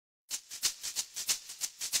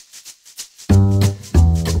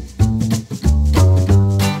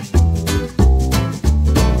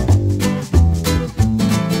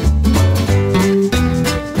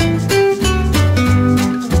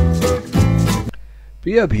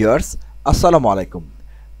প্রিয় ভিউয়ার্স, আসসালামু আলাইকুম।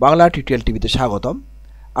 বাংলা টিউটোরিয়াল টিভিতে স্বাগতম।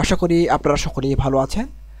 আশা করি আপনারা সকলেই ভালো আছেন।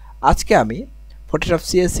 আজকে আমি ফটোশপ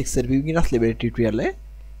CS6 এর বিগিনার্স লেভেলের টিউটোরিয়ালে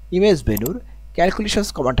ইমেজ মেনুর ক্যালকুলেশনস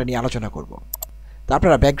কমান্ডটা নিয়ে আলোচনা করব। তো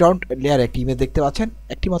আপনারা ব্যাকগ্রাউন্ড লেয়ারে একটি ইমেজ দেখতে পাচ্ছেন।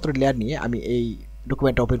 একটি মাত্র লেয়ার নিয়ে আমি এই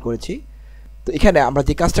ডকুমেন্টটা ওপেন করেছি। তো এখানে আমরা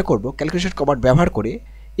যে কাজটা করব, ক্যালকুলেশন কমান্ড ব্যবহার করে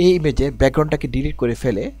এই ইমেজে ব্যাকগ্রাউন্ডটাকে ডিলিট করে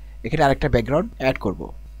ফেলে এখানে আরেকটা ব্যাকগ্রাউন্ড অ্যাড করব।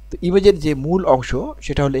 তো ইমেজের যে মূল অংশ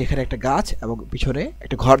সেটা হলো এখানে একটা গাছ এবং পিছনে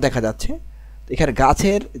একটা ঘর দেখা যাচ্ছে। তো এখানে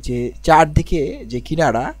গাছের যে চারদিকে যে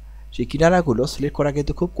কিনারা, সেই কিনারাগুলো সিলেক্ট করা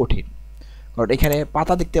কিন্তু খুব কঠিন, কারণ এখানে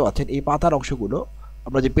পাতা দেখতে পাচ্ছেন। এই পাতার অংশগুলো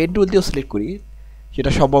আমরা যে পেন টুল দিয়েও সিলেক্ট করি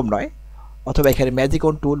সেটা সম্ভব নয়, অথবা এখানে ম্যাজিক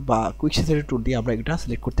অন টুল বা কুইক সিলেক্ট টুল দিয়ে আমরা এটা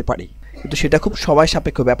সিলেক্ট করতে পারি, কিন্তু সেটা খুব সময়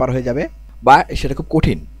সাপেক্ষ ব্যাপার হয়ে যাবে বা সেটা খুব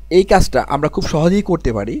কঠিন। এই কাজটা আমরা খুব সহজেই করতে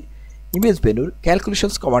পারি ইমেজ মেনুর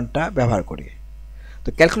ক্যালকুলেশনস কমান্ডটা ব্যবহার করে। তো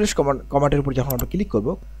ক্যালকুলেশন কমান্ডের উপর যখন আমরা ক্লিক করব,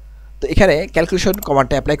 তো এখানে ক্যালকুলেশন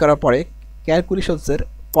কমান্ডটা অ্যাপ্লাই করার পরে ক্যালকুলেশনসের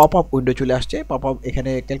পপ আপ উইন্ডো চলে আসছে। পপ আপ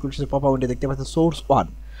এখানে ক্যালকুলেশনের পপ আপ উইন্ডো দেখতে পাচ্ছেন সোর্স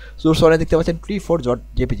ওয়ানে দেখতে পাচ্ছেন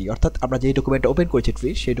tree4.jpg, অর্থাৎ আমরা যেই ডকুমেন্টটা ওপেন করেছি ট্রি,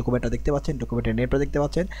 সেই ডকুমেন্টটা দেখতে পাচ্ছেন, ডকুমেন্টের নেমটা দেখতে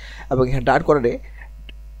পাচ্ছেন। এবং এখানে ডান কর্নারে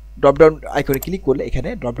ড্রপডাউন আইকনে ক্লিক করলে এখানে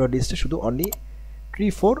ড্রপডাউন লিস্টে শুধু অনলি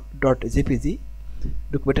tree4.jpg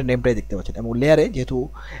ডকুমেন্টের নেমটাই দেখতে পাচ্ছেন। এবং লেয়ারে যেহেতু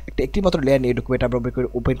একটি মাত্র লেয়ার নিয়ে ডকুমেন্ট আমরা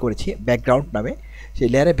ওপেন করেছি ব্যাকগ্রাউন্ড নামে, সেই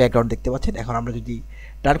লেয়ারে ব্যাকগ্রাউন্ড দেখতে পাচ্ছেন। এখন আমরা যদি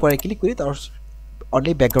ডান করে ক্লিক করি তাহলে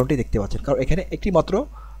অনলি ব্যাকগ্রাউন্ডই দেখতে পাচ্ছেন, কারণ এখানে একটি মাত্র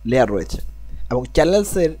লেয়ার রয়েছে। এবং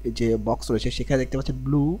চ্যানেলসের যে বক্স রয়েছে সেখানে দেখতে পাচ্ছেন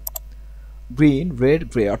ব্লু, গ্রিন, রেড,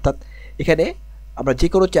 গ্রে, অর্থাৎ এখানে আমরা যে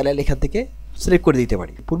কোনো চ্যানেল এখান থেকে সিলেক্ট করে দিতে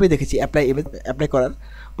পারি। পূর্বে দেখেছি অ্যাপ্লাই করার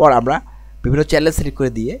পর আমরা বিভিন্ন চ্যানেল সিলেক্ট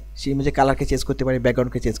করে দিয়ে সেই ইমেজের কালারকে চেঞ্জ করতে পারি,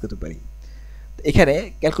 ব্যাকগ্রাউন্ডকে চেঞ্জ করতে পারি। এখানে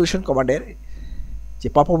ক্যালকুলেশন কমান্ডের যে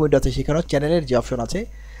পপ আপ উইন্ডো আছে সেখানেও চ্যানেলের যে অপশন আছে,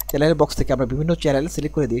 চ্যানেলের বক্স থেকে আমরা বিভিন্ন চ্যানেল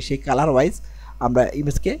সিলেক্ট করে দিয়ে সেই কালার ওয়াইজ আমরা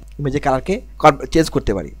ইমেজের কালারকে চেঞ্জ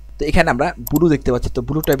করতে পারি। তো এখানে আমরা ব্লু দেখতে পাচ্ছি, তো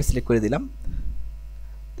ব্লুটা আমি সিলেক্ট করে দিলাম।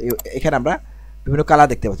 তো এখানে আমরা বিভিন্ন কালার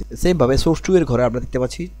দেখতে পাচ্ছি। সেমভাবে সোর্স 2 এর ঘরে আমরা দেখতে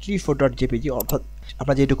পাচ্ছি tree4.jpg, অর্থাৎ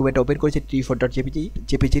আমরা যে ডকুমেন্টটা ওপেন করেছি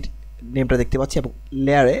tree4.jpgর নেমটা দেখতে পাচ্ছি এবং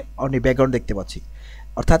লেয়ারে অনলি ব্যাকগ্রাউন্ড দেখতে পাচ্ছি।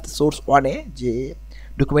 অর্থাৎ সোর্স 1-এ যে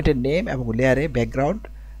ডকুমেন্টের নেম এবং লেয়ারে ব্যাকগ্রাউন্ড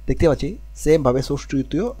দেখতে পাচ্ছি, সেমভাবে সোর্স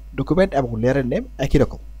 2-তেও ডকুমেন্ট এবং লেয়ারের নেম একই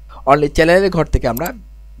রকম। অনলি চ্যানেলের ঘর থেকে আমরা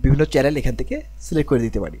বিভিন্ন চ্যানেল এখান থেকে সিলেক্ট করে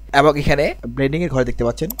দিতে পারি। এবং এখানে ব্লেন্ডিংয়ের ঘরে দেখতে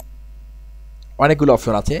পাচ্ছেন অনেকগুলো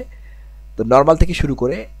অপশন আছে। তো নর্মাল থেকে শুরু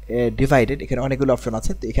করে ডিভাইডেড, এখানে অনেকগুলো অপশন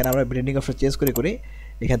আছে। তো এখানে আমরা ব্লেন্ডিং অপশন চেঞ্জ করে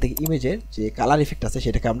এখান থেকে ইমেজের যে কালার ইফেক্ট আছে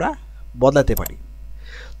সেটাকে আমরা বদলাতে পারি।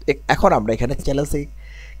 এখন আমরা এখানে চ্যানেলসে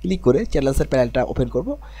ক্লিক করে চ্যানেলসের প্যানেলটা ওপেন করব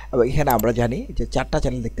এবং এখানে আমরা জানি যে 4টা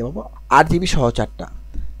চ্যানেল দেখতে পাবো, 8GB সহ 4টা,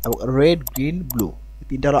 এবং রেড, গ্রিন, ব্লু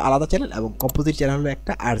তিনটারও আলাদা চ্যানেল এবং কম্পোজিট চ্যানেল হলো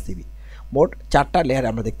একটা 8GB। মোট 4টা লেয়ার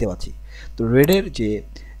আমরা দেখতে পাচ্ছি। তো রেডের যে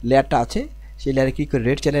লেয়ারটা আছে সেই লেয়ারে ক্লিক করে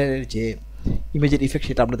রেড চ্যানেলের যে ইমেজের ইফেক্ট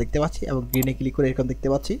সেটা আমরা দেখতে পাচ্ছি, এবং গ্রিনে ক্লিক করে এরকম দেখতে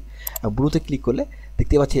পাচ্ছি, এবং ব্লুতে ক্লিক করলে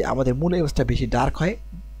দেখতে পাচ্ছি আমাদের মূল ইমেজটা বেশি ডার্ক হয়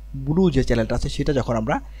ব্লু যে চ্যানেলটা আছে সেটা যখন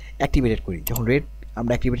আমরা অ্যাক্টিভেটেড করি। যখন রেড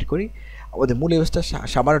আমরা অ্যাক্টিভেট করি আমাদের মূল ইমেজটা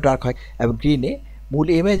সামান্য ডার্ক হয়, এবং গ্রিনে মূল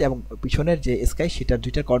ইমেজ এবং পিছনের যে স্কাই সেটার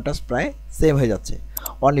দুইটার কন্ট্রাস্ট প্রায় সেম হয়ে যাচ্ছে।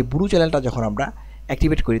 অনলি ব্লু চ্যানেলটা যখন আমরা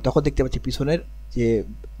অ্যাক্টিভেট করি তখন দেখতে পাচ্ছি পিছনের যে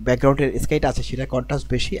ব্যাকগ্রাউন্ডের স্কাইটা আছে সেটার কন্ট্রাস্ট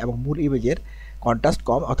বেশি এবং মূল ইমেজের কন্ট্রাস্ট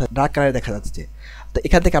কম, অর্থাৎ ডার্ক কালারে দেখা যাচ্ছে। তো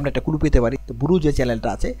এখান থেকে আমরা একটা ক্লু পেতে পারি। তো ব্লু যে চ্যানেলটা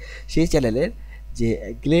আছে সেই চ্যানেলের যে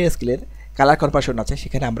গ্লে স্কেলের কালার কনভার্সন আছে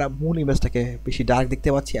সেখানে আমরা মূল ইমেজটাকে বেশি ডার্ক দেখতে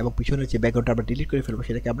পাচ্ছি এবং পিছনের যে ব্যাকগ্রাউন্ডটা আমরা ডিলিট করে ফেলবো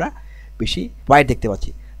সেটাকে আমরা বেশি হোয়াইট দেখতে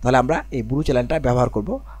পাচ্ছি। তাহলে আমরা এই ব্লু চ্যানেলটা ব্যবহার করব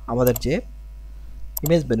আমাদের যে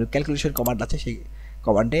ইমেজ মেনু ক্যালকুলেশন কমান্ড আছে সেই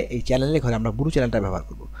কমান্ডে এই চ্যানেলের ঘরে আমরা ব্লু চ্যানেলটা ব্যবহার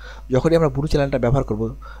করব। যখনই আমরা ব্লু চ্যানেলটা ব্যবহার করব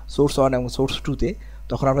সোর্স 1 এবং সোর্স 2-তে,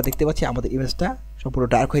 তখন আমরা দেখতে পাচ্ছি আমাদের ইমেজটা সম্পূর্ণ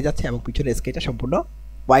ডার্ক হয়ে যাচ্ছে এবং পিছনের স্কেলটা সম্পূর্ণ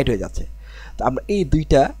হোয়াইট হয়ে যাচ্ছে। তো আমরা এই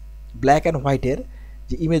দুইটা ব্ল্যাক অ্যান্ড হোয়াইটের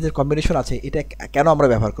যে ইমেজের কম্বিনেশন আছে এটা কেন আমরা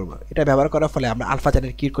ব্যবহার করব? এটা ব্যবহার করার ফলে আমরা আলফা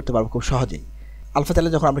চ্যানেল ক্রিয়েট করতে পারবো খুব সহজেই। আলফা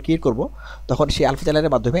চ্যানেল যখন আমরা ক্রিয়েট করব তখন সেই আলফা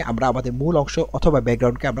চ্যানেলের মাধ্যমে আমরা আমাদের মূল অংশ অথবা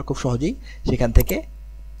ব্যাকগ্রাউন্ডকে আমরা খুব সহজেই সেখান থেকে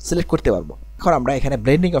সিলেক্ট করতে পারবো। এখন আমরা এখানে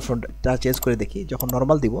ব্লেন্ডিং অপশনটা চেঞ্জ করে দেখি, যখন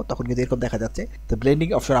নর্মাল দিব তখন কিন্তু এরকম দেখা যাচ্ছে। তো ব্লেন্ডিং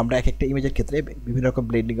অপশন আমরা এক একটা ইমেজের ক্ষেত্রে বিভিন্ন রকম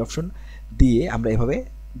ব্লেন্ডিং অপশন দিয়ে আমরা এভাবে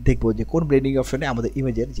দেখব যে কোন ব্লেন্ডিং অপশনে আমাদের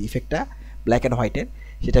ইমেজের যে ইফেক্টটা ব্ল্যাক অ্যান্ড হোয়াইটের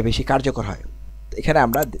সেটা বেশি কার্যকর হয়। তো এখানে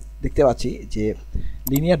আমরা দেখতে পাচ্ছি যে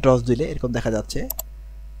লিনিয়ার ড্রস দিলে এরকম দেখা যাচ্ছে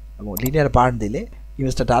এবং লিনিয়ার বার্ন দিলে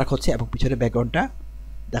ইমেজটা ডার্ক হচ্ছে এবং পিছনে ব্যাকগ্রাউন্ডটা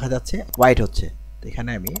দেখা যাচ্ছে হোয়াইট হচ্ছে। তো এখানে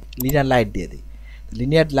আমি লিনিয়ার লাইট দিয়ে দিই।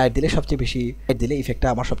 লিনিয়ার লাইট দিলে সবচেয়ে বেশি ইফেক্টটা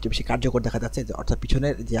আমার সবচেয়ে বেশি কার্যকর দেখা যাচ্ছে, অর্থাৎ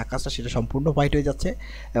পিছনের যে আকাশটা সেটা সম্পূর্ণ হোয়াইট হয়ে যাচ্ছে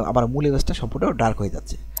এবং আমার মূল ইমেজটা সম্পূর্ণ ডার্ক হয়ে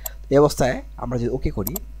যাচ্ছে। এই অবস্থায় আমরা যদি ওকে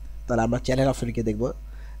করি তাহলে আমরা চ্যানেল অপশনে গিয়ে দেখব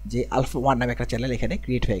যে আলফা 1 নামে একটা চ্যানেল এখানে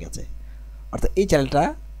ক্রিয়েট হয়ে গেছে। অর্থাৎ এই চ্যানেলটা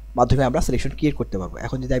মাধ্যমে আমরা সিলেকশন ক্রিয়েট করতে পারবো।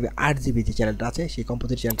 এখন যদি আমি 8GB যে চ্যানেলটা আছে সেই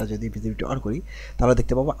কম্পোজিট চ্যানেলটা যদি ভিজিবিলিটি অন করি তাহলে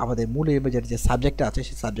দেখতে পাবো আমাদের মূল ইমেজের যে সাবজেক্টটা আছে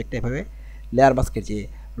সেই সাবজেক্টটা এভাবে লেয়ার মাস্কের যে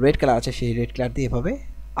রেড কালার আছে সেই রেড কালার দিয়ে এভাবে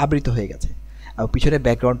আবৃত হয়ে গেছে এবং পিছনে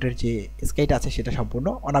ব্যাকগ্রাউন্ডের যে স্কাইটা আছে সেটা সম্পূর্ণ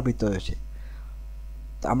অনাবৃত হয়েছে।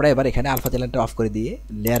 তো আমরা এবার এখানে আলফা চ্যানেলটা অফ করে দিয়ে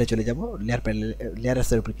লেয়ারে চলে যাব,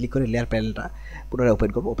 লেয়ারের উপর ক্লিক করে লেয়ার প্যানেলটা পুনরায় ওপেন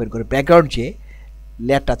করবো। ওপেন করে ব্যাকগ্রাউন্ড যে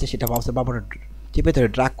লেয়ারটা আছে সেটা মাউসের বাম বাটন চেপে ধরে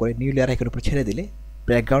ড্রাগ করে নিউ লেয়ার আইকনের উপর ছেড়ে দিলে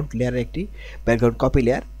ব্যাকগ্রাউন্ড লেয়ারের একটি ব্যাকগ্রাউন্ড কপি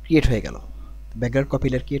লেয়ার ক্রিয়েট হয়ে গেল। ব্যাকগ্রাউন্ড কপি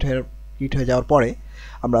লেয়ার ক্রিয়েট হয়ে যাওয়ার পরে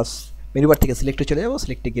আমরা মেনু বার থেকে সিলেক্টে চলে যাব,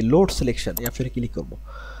 সিলেক্টে গিয়ে লোড সিলেকশন এই অপশনে ক্লিক করব।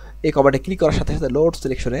 এই কমান্ডে ক্লিক করার সাথে সাথে লোড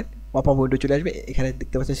সিলেকশনের পপ আপ উইন্ডো চলে আসবে। এখানে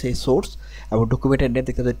দেখতে পাচ্ছেন সেই সোর্স এবং ডকুমেন্টের নেম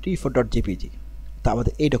দেখতে পাচ্ছেন t4.jpg। তো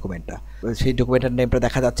আমাদের এই ডকুমেন্টটা, সেই ডকুমেন্টের নেমটা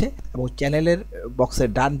দেখা যাচ্ছে এবং চ্যানেলের বক্সের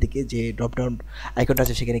ডান দিকে যে ড্রপডাউন আইকনটা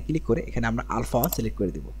আছে সেখানে ক্লিক করে এখানে আমরা আলফা 1 সিলেক্ট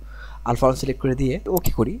করে দেব। আলফা 1 সিলেক্ট করে দিয়ে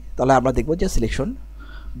ওকে করি, তাহলে আমরা দেখব যে সিলেকশন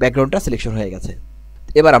ব্যাকগ্রাউন্ডটা সিলেকশন হয়ে গেছে।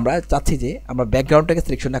 এবার আমরা চাচ্ছি যে আমরা ব্যাকগ্রাউন্ডটাকে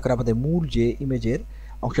সিলেকশন না করে আমাদের মূল যে ইমেজের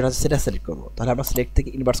অংশটা আছে সেটা সিলেক্ট করব। তাহলে আমরা সিলেক্ট থেকে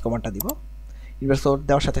ইনভার্স কমান্ডটা দিব। ইনভার্স কমান্ড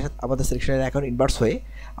দেওয়ার সাথে সাথে আমাদের সিলেকশনের এখন ইনভার্স হয়ে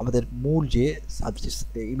আমাদের মূল যে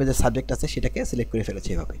ইমেজের সাবজেক্ট আছে সেটাকে সিলেক্ট করে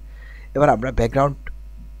ফেলেছে এভাবে। এবার আমরা ব্যাকগ্রাউন্ড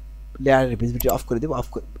লেয়ারের ভিজিবিলিটি অফ করে দেব।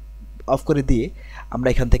 অফ করে দিয়ে আমরা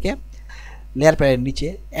এখান থেকে লেয়ার প্যানেলের নিচে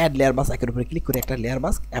অ্যাড লেয়ার মাস্ক আইকনের উপরে ক্লিক করে একটা লেয়ার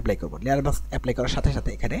মাস্ক অ্যাপ্লাই করব। লেয়ার মাস্ক অ্যাপ্লাই করার সাথে সাথে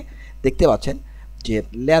এখানে দেখতে পাচ্ছেন যে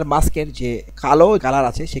লেয়ার মাস্কের যে কালো কালার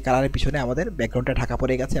আছে সেই কালারের পিছনে আমাদের ব্যাকগ্রাউন্ডটা ঢাকা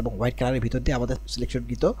পড়ে গেছে এবং হোয়াইট কালারের ভিতর দিয়ে আমাদের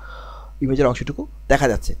সিলেকশনকৃত ইমেজের অংশটুকু দেখা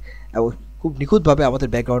যাচ্ছে এবং খুব নিখুঁতভাবে আমাদের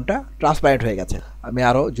ব্যাকগ্রাউন্ডটা ট্রান্সপারেন্ট হয়ে গেছে। আমি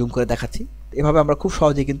আরও জুম করে দেখাচ্ছি। এভাবে আমরা খুব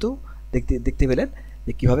সহজেই কিন্তু দেখতে পেলেন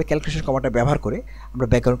যে কীভাবে ক্যালকুলেশন কমান্ডটা ব্যবহার করে আমরা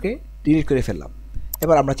ব্যাকগ্রাউন্ডকে ডিলিট করে ফেললাম।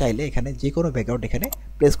 এবার আমরা চাইলে এখানে যে কোনো ব্যাকগ্রাউন্ড এখানে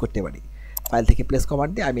প্লেস করতে পারি। ফাইল থেকে প্লেস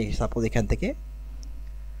কমান্ড দিয়ে আমি সাপোজ এখান থেকে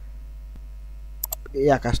এই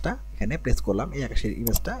আকাশটা এখানে প্লেস করলাম, এই আকাশের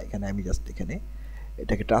ইমেজটা এখানে আমি জাস্ট এখানে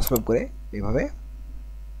এটাকে ট্রান্সফর্ম করে এইভাবে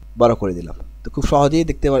বড় করে দিলাম। তো খুব সহজেই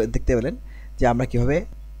দেখতে পেলেন যে আমরা কীভাবে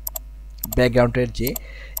ব্যাকগ্রাউন্ডের যে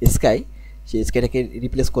স্কাই সেই স্কাইটাকে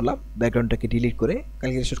রিপ্লেস করলাম, ব্যাকগ্রাউন্ডটাকে ডিলিট করে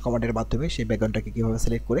ক্যালকুলেশন কমান্ডের মাধ্যমে সেই ব্যাকগ্রাউন্ডটাকে কীভাবে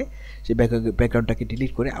সিলেক্ট করে সেই ব্যাকগ্রাউন্ডটাকে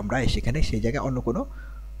ডিলিট করে আমরা সেখানে সেই জায়গায় অন্য কোনো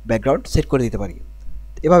ব্যাকগ্রাউন্ড সেট করে দিতে পারি।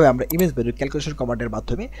 এভাবে আমরা ইমেজ বের ক্যালকুলেশন কমান্ডের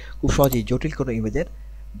মাধ্যমে খুব সহজেই জটিল কোনো ইমেজের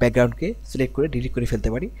ব্যাকগ্রাউন্ডকে সিলেক্ট করে ডিলিট করে ফেলতে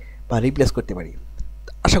পারি বা রিপ্লেস করতে পারি।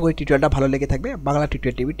 আশা করি টিউটোরিয়ালটা ভালো লেগে থাকবে। বাংলা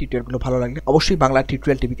টিউটোরিয়াল টিভি টিউটোরিয়ালগুলো ভালো লাগলে অবশ্যই বাংলা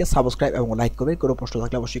টিউটোরিয়াল টিভিকে সাবস্ক্রাইব এবং লাইক করবেন। কোনো প্রশ্ন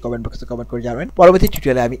থাকলে অবশ্যই কমেন্ট বক্সে কমেন্ট করে জানাবেন। পরবর্তী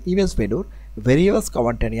টিউটোরিয়ালে আমি ইমেজ মেনুর ভেরিয়েবলস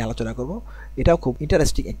কমান্ডটা নিয়ে আলোচনা করব। এটাও খুব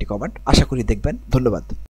ইন্টারেস্টিং একটি কমান্ড, আশা করি দেখবেন। ধন্যবাদ।